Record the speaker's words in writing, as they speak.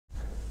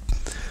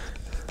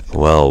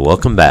Well,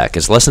 welcome back.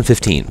 It's lesson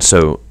 15.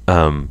 So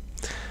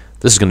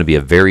this is going to be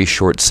a very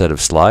short set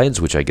of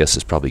slides, which I guess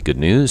is probably good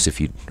news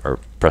if you are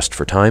pressed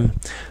for time.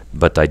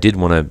 But I did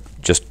want to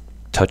just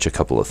touch a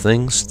couple of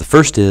things. The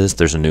first is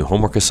there's a new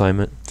homework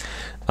assignment.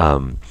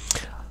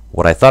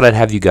 What I thought I'd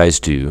have you guys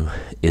do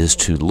is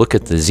to look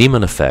at the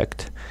Zeeman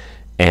effect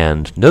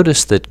and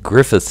notice that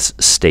Griffith's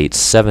states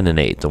 7 and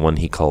 8, the one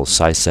he calls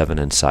psi 7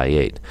 and psi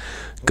 8,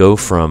 go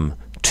from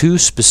two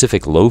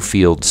specific low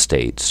field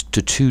states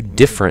to two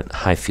different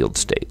high field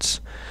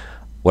states.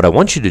 What I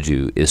want you to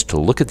do is to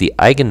look at the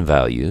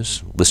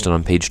eigenvalues listed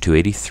on page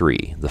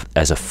 283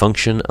 as a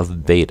function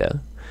of beta,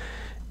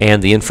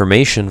 and the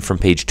information from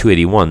page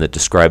 281 that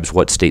describes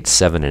what states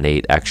 7 and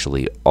 8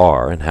 actually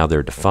are and how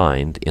they're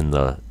defined in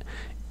the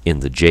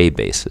J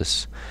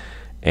basis.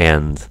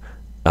 And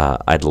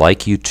I'd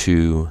like you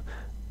to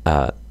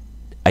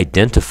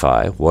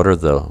identify what are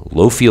the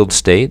low field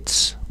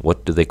states,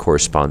 what do they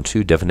correspond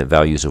to, definite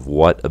values of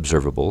what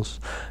observables,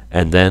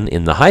 and then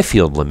in the high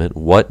field limit,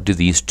 what do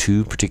these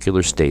two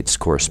particular states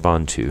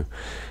correspond to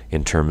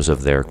in terms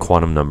of their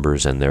quantum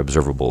numbers and their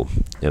observable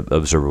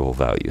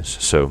values.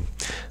 So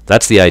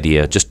that's the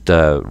idea. Just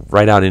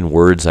write out in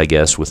words, I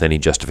guess, with any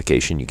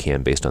justification you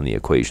can based on the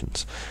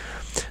equations.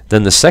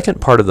 Then the second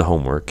part of the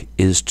homework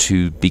is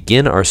to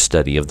begin our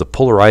study of the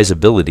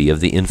polarizability of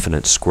the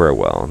infinite square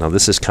well. Now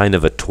this is kind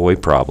of a toy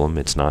problem.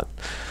 It's not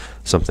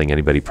something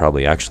anybody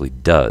probably actually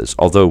does,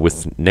 although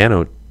with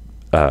nano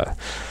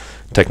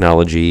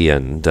technology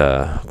and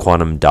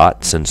quantum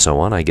dots and so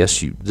on, I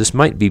guess this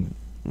might be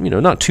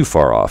not too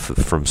far off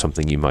from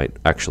something you might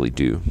actually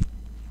do.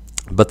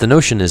 But the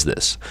notion is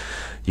this: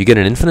 you get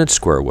an infinite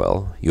square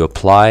well, you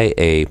apply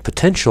a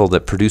potential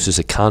that produces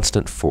a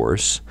constant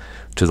force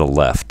to the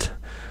left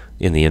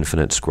in the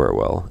infinite square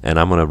well, and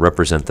I'm going to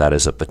represent that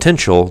as a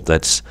potential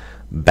that's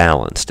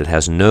balanced. It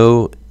has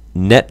no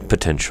net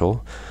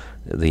potential.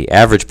 The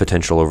average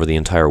potential over the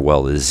entire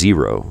well is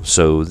 0.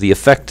 So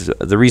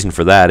the reason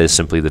for that is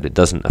simply that it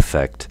doesn't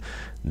affect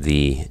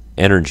the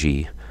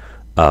energy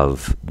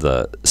of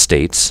the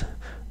states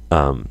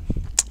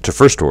to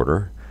first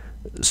order,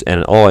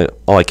 and all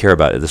I care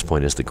about at this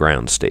point is the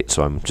ground state.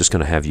 So I'm just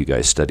going to have you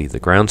guys study the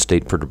ground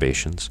state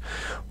perturbations,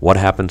 what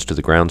happens to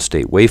the ground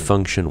state wave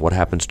function, what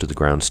happens to the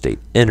ground state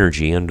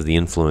energy under the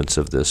influence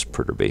of this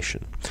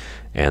perturbation.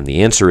 And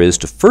the answer is,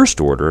 to first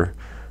order,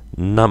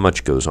 not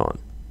much goes on.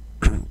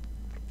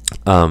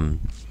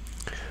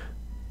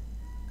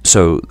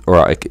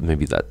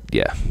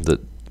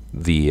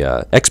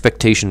 The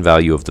expectation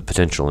value of the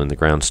potential in the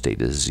ground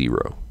state is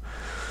 0.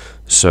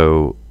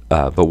 So,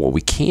 but what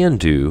we can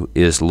do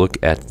is look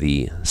at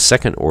the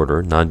second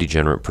order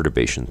non-degenerate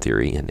perturbation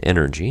theory and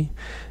energy,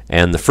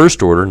 and the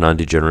first order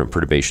non-degenerate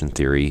perturbation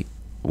theory,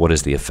 what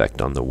is the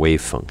effect on the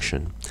wave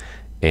function,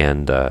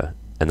 and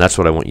that's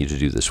what I want you to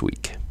do this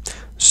week.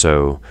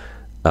 So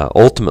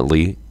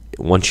ultimately,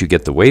 once you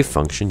get the wave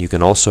function, you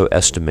can also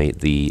estimate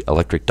the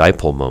electric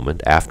dipole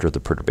moment after the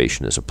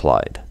perturbation is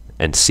applied,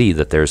 and see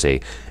that there's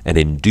an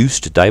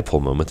induced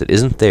dipole moment that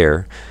isn't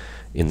there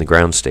in the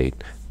ground state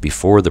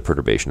before the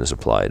perturbation is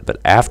applied, but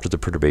after the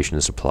perturbation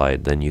is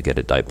applied, then you get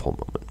a dipole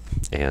moment.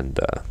 And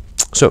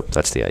so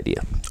that's the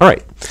idea. All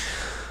right,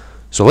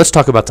 so let's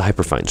talk about the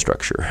hyperfine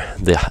structure.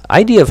 The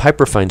idea of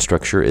hyperfine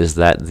structure is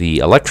that the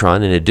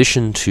electron, in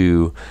addition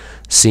to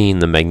seeing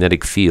the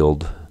magnetic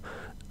field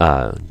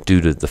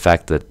due to the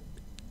fact that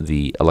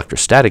the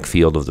electrostatic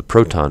field of the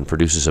proton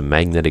produces a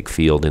magnetic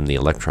field in the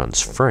electron's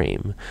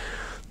frame,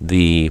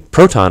 the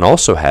proton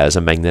also has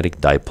a magnetic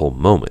dipole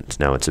moment.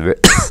 Now it's a very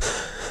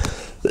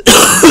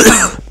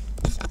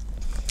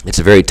it's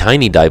a very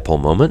tiny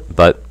dipole moment,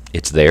 but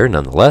it's there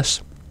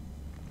nonetheless.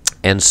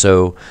 And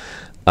so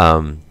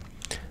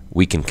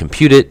we can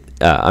compute it.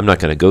 I'm not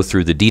going to go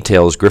through the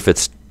details.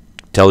 Griffiths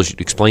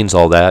explains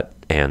all that,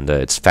 and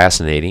it's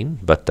fascinating.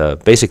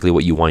 But basically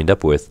what you wind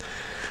up with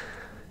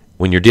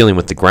when you're dealing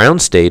with the ground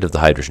state of the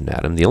hydrogen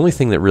atom, the only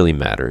thing that really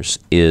matters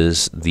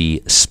is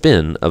the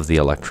spin of the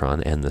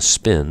electron and the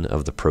spin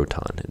of the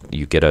proton.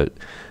 You get a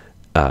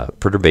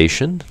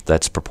perturbation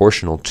that's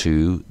proportional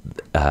to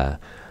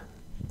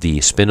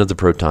the spin of the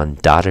proton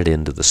dotted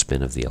into the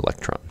spin of the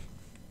electron.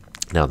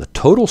 Now the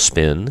total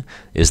spin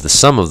is the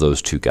sum of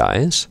those two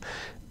guys,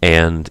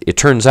 and it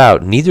turns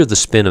out neither the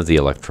spin of the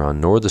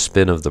electron nor the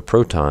spin of the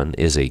proton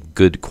is a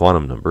good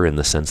quantum number in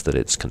the sense that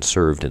it's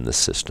conserved in this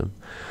system,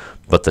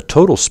 but the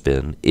total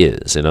spin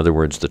is. In other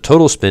words, the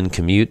total spin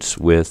commutes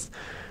with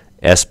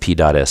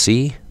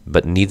sp.se,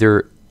 but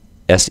neither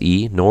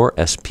SE nor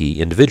SP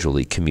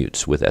individually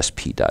commutes with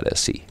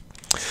sp.se.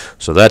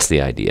 So that's the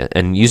idea.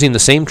 And using the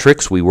same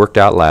tricks we worked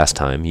out last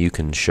time, you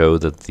can show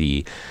that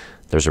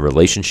there's a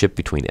relationship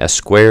between S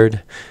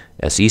squared,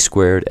 SE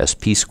squared,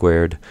 SP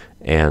squared,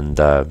 and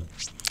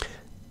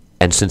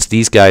since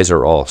these guys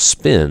are all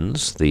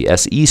spins, the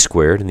SE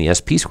squared and the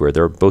SP squared,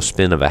 they're both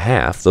spin of a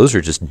half. Those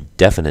are just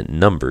definite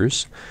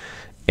numbers.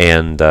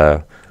 And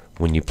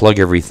when you plug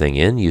everything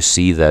in, you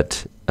see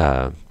that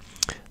the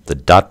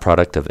dot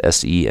product of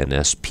SE and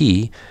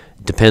SP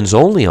depends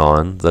only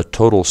on the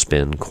total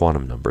spin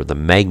quantum number, the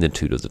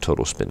magnitude of the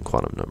total spin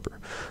quantum number.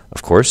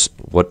 Of course,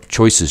 what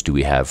choices do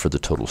we have for the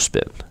total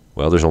spin?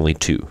 Well, there's only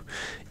two.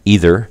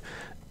 Either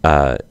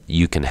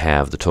you can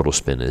have the total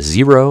spin as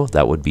 0,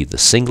 that would be the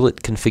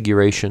singlet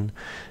configuration,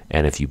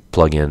 and if you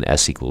plug in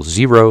s equals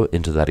 0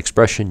 into that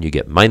expression, you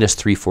get minus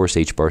 3/4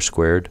 h bar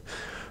squared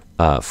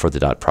for the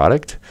dot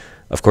product.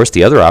 Of course,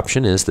 the other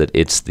option is that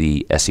it's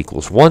the s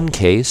equals 1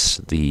 case,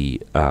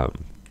 the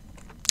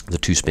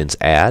two spins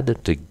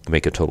add to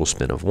make a total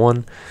spin of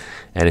 1,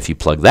 and if you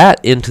plug that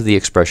into the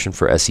expression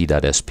for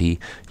se.sp,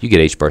 you get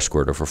h bar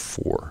squared over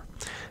 4.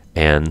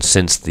 And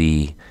since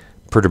the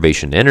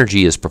perturbation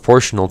energy is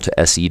proportional to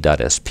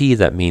se.sp,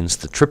 that means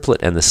the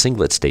triplet and the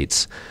singlet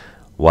states,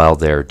 while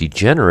they're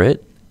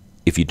degenerate,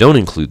 if you don't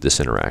include this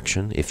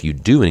interaction, if you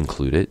do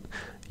include it,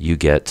 you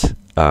get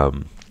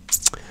a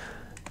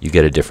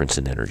difference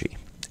in energy.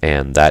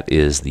 And that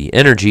is the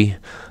energy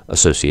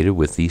associated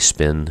with the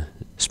spin.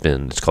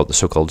 It's called the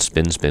so-called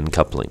spin-spin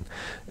coupling.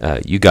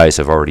 You guys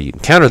have already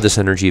encountered this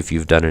energy if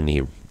you've done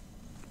any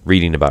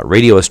reading about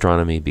radio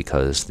astronomy,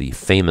 because the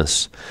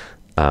famous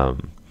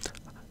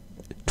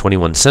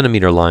 21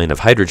 centimeter line of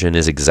hydrogen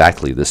is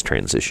exactly this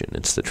transition.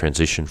 It's the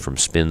transition from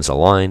spins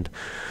aligned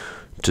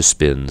to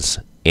spins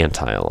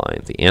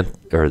anti-aligned.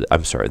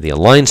 The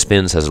aligned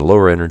spins has a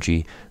lower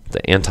energy.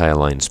 The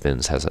anti-aligned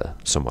spins has a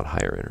somewhat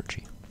higher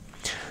energy.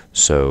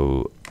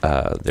 So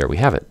there we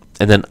have it.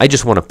 And then I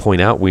just want to point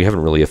out, we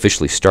haven't really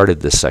officially started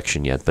this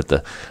section yet, but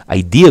the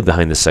idea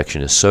behind this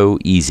section is so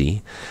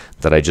easy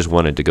that I just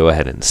wanted to go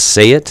ahead and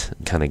say it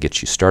and kind of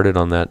get you started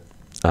on that.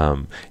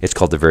 It's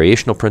called the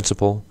Variational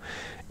Principle,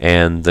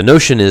 and the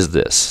notion is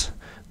this: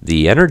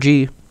 the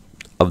energy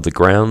of the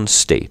ground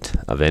state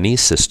of any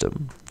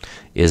system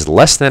is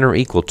less than or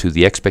equal to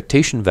the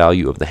expectation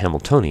value of the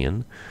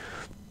Hamiltonian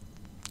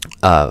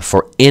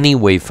for any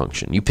wave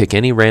function. You pick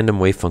any random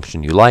wave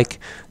function you like,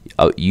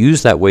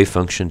 use that wave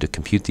function to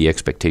compute the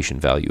expectation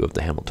value of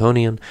the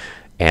Hamiltonian,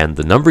 and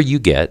the number you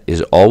get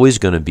is always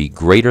going to be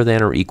greater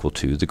than or equal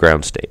to the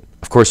ground state.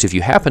 Of course, if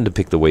you happen to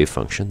pick the wave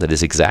function that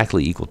is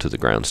exactly equal to the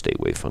ground state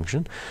wave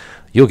function,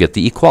 you'll get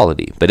the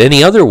equality. But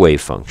any other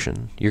wave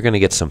function, you're going to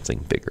get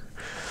something bigger.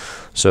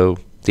 So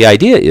the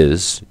idea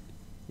is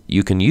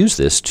you can use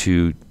this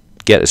to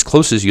get as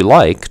close as you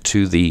like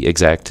to the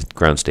exact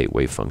ground state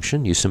wave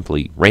function. You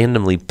simply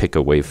randomly pick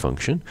a wave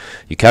function,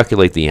 you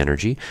calculate the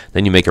energy,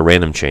 then you make a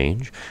random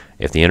change.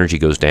 If the energy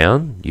goes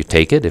down, you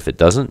take it. If it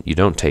doesn't, you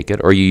don't take it.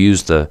 Or you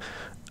use the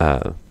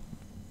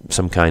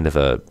some kind of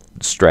a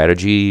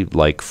strategy,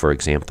 like, for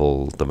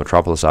example, the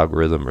Metropolis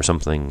algorithm or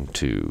something,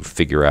 to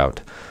figure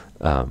out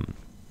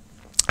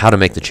how to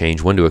make the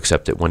change, when to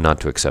accept it, when not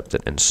to accept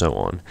it, and so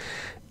on.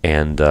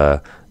 And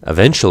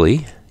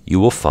eventually, you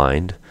will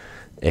find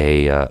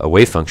a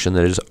wave function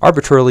that is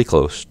arbitrarily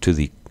close to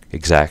the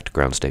exact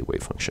ground state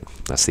wave function.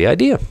 That's the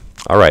idea.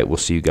 All right, we'll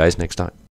see you guys next time.